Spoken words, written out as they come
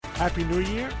Happy New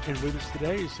Year, and with us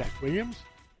today is Zach Williams,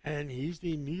 and he's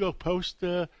the New York Post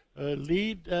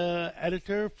lead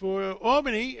editor for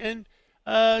Albany. And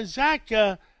Zach,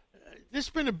 this has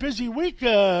been a busy week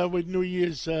with New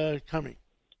Year's coming.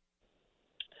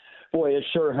 Boy, it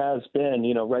sure has been.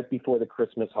 You know, right before the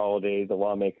Christmas holiday, the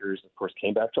lawmakers, of course,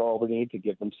 came back to Albany to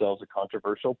give themselves a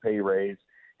controversial pay raise,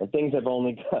 and things have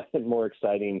only gotten more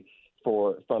exciting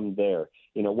from there.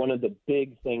 You know, one of the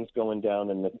big things going down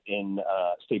in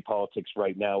state politics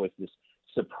right now is this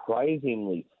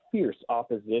surprisingly fierce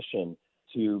opposition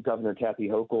to Governor Kathy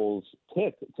Hochul's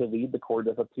pick to lead the Court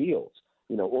of Appeals.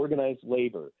 You know, organized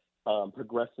labor,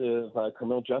 progressive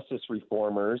criminal justice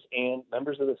reformers, and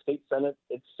members of the state Senate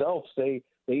itself say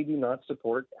they do not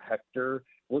support Hector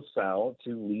LaSalle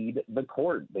to lead the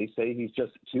court. They say he's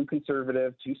just too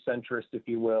conservative, too centrist, if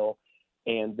you will.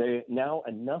 And now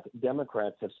enough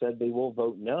Democrats have said they will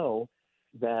vote no,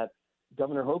 that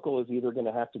Governor Hochul is either going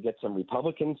to have to get some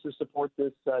Republicans to support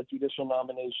this judicial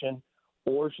nomination,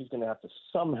 or she's going to have to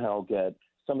somehow get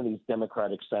some of these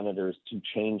Democratic senators to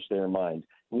change their mind.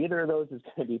 Neither of those is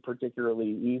going to be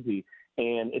particularly easy,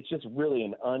 and it's just really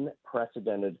an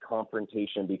unprecedented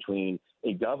confrontation between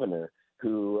a governor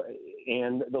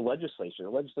and the legislature. The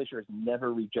legislature has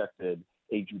never rejected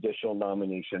a judicial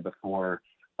nomination before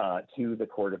to the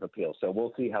Court of Appeals. So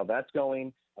we'll see how that's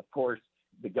going. Of course,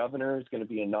 the governor is going to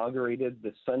be inaugurated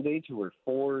this Sunday to her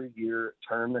 4-year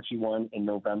term that she won in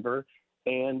November.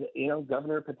 And, you know,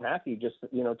 Governor Pataki just,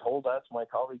 told us, my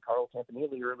colleague Carl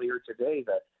Campanile earlier today,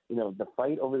 that, the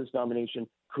fight over this nomination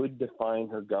could define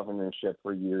her governorship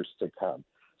for years to come.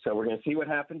 So we're going to see what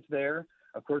happens there.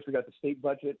 Of course, we got the state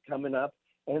budget coming up.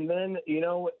 And then,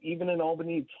 even in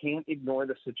Albany, you can't ignore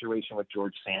the situation with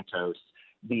George Santos,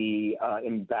 the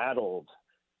embattled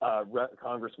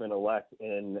congressman-elect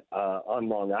on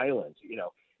Long Island.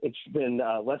 It's been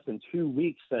less than 2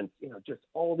 weeks since, just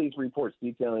all these reports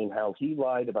detailing how he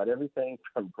lied about everything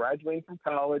from graduating from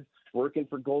college, working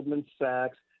for Goldman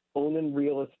Sachs, owning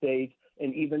real estate,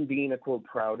 and even being a, quote,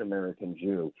 proud American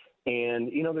Jew.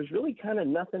 And, there's really kind of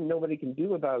nothing nobody can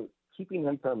do about keeping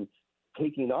him from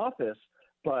taking office,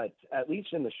 but at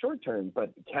least in the short term.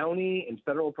 But county and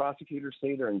federal prosecutors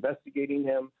say they're investigating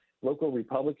him. Local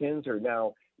Republicans are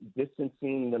now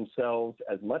distancing themselves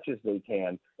as much as they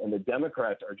can, and the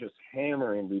Democrats are just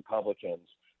hammering Republicans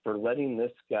for letting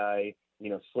this guy,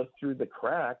 slip through the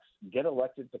cracks, get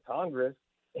elected to Congress.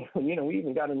 And, we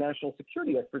even got a national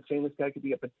security expert saying this guy could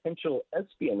be a potential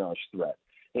espionage threat.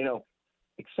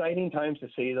 Exciting times to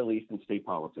say the least in state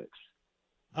politics.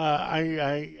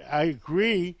 I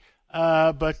agree,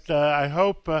 but I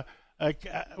hope.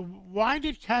 Why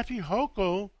did Kathy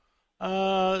Hochul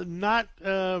not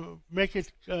make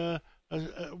it?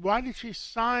 Why did she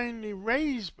sign the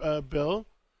raise bill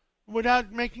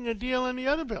without making a deal on the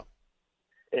other bill?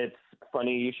 It's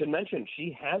funny you should mention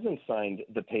she hasn't signed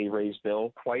the pay raise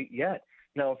bill quite yet.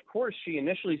 Now, of course, she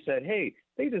initially said, hey,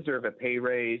 they deserve a pay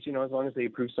raise, as long as they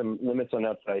approve some limits on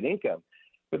outside income.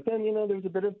 But then, there's a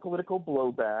bit of political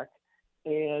blowback,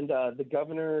 and the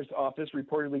governor's office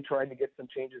reportedly tried to get some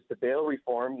changes to bail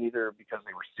reform, either because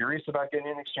they were serious about getting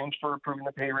in exchange for approving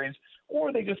the pay raise,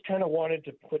 or they just kind of wanted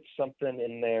to put something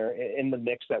in there in the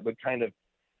mix that would kind of,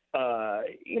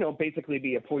 basically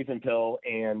be a poison pill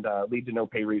and lead to no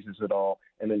pay raises at all,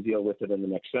 and then deal with it in the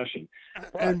next session.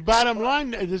 And bottom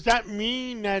line, does that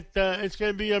mean that it's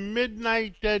going to be a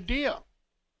midnight deal?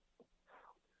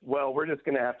 Well, we're just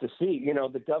going to have to see.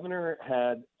 The governor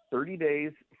had 30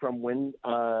 days from when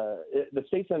the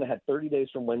state Senate had 30 days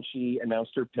from when she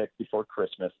announced her pick before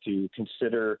Christmas to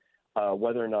consider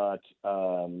whether or not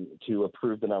to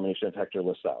approve the nomination of Hector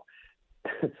LaSalle.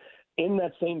 In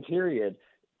that same period,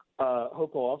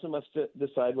 Hochul also must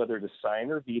decide whether to sign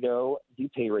or veto the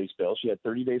pay raise bill. She had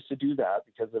 30 days to do that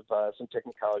because of some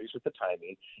technicalities with the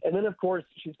timing. And then, of course,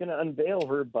 she's going to unveil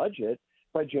her budget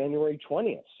by January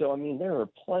 20th. So, there are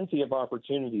plenty of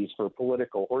opportunities for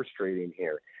political horse trading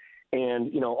here.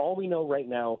 And, all we know right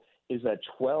now is that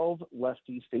 12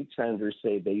 lefty state senators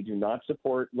say they do not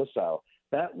support LaSalle.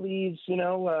 That leaves,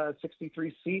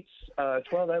 63 seats,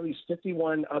 12, that leaves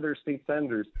 51 other state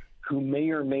senators who may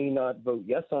or may not vote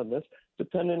yes on this,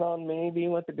 depending on maybe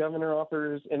what the governor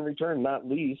offers in return, not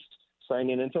least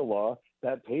signing into law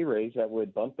that pay raise that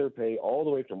would bump their pay all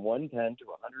the way from $110,000 to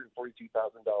 $142,000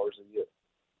 a year.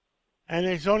 And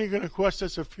it's only going to cost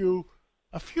us a few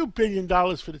 $1 billion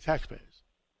for the taxpayers.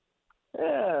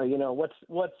 Yeah, what's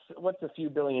a few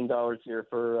 $1 billion here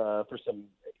for some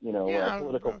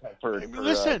political for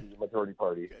listen, the majority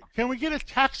party. Can we get a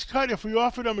tax cut if we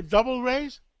offer them a double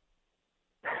raise?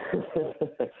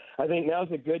 I think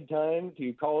now's a good time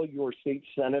to call your state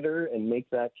senator and make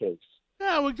that case.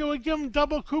 Yeah, we'll give them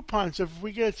double coupons if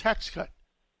we get a tax cut.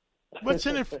 What's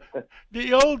in it?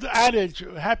 The old adage,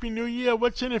 Happy New Year,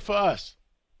 what's in it for us?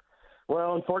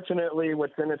 Well, unfortunately,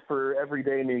 what's in it for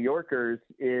everyday New Yorkers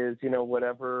is,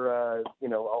 whatever,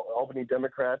 Albany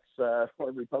Democrats or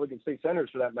Republican state senators,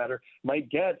 for that matter, might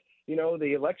get.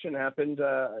 The election happened,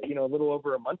 a little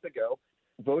over a month ago.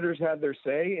 Voters had their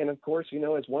say. And, of course,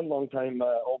 as one longtime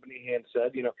Albany hand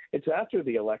said, it's after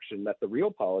the election that the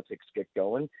real politics get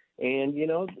going. And,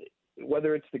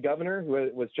 whether it's the governor who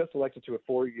was just elected to a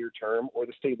 4-year term or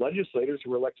the state legislators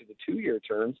who were elected to 2-year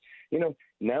terms,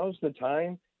 now's the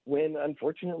time when,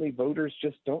 unfortunately, voters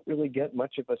just don't really get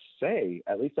much of a say,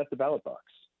 at least at the ballot box.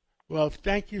 Well,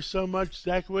 thank you so much,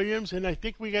 Zach Williams. And I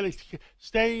think we got to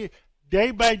stay day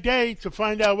by day to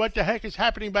find out what the heck is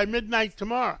happening by midnight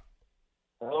tomorrow.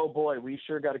 Oh, boy, we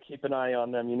sure got to keep an eye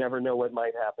on them. You never know what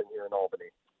might happen here in Albany.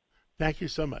 Thank you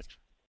so much.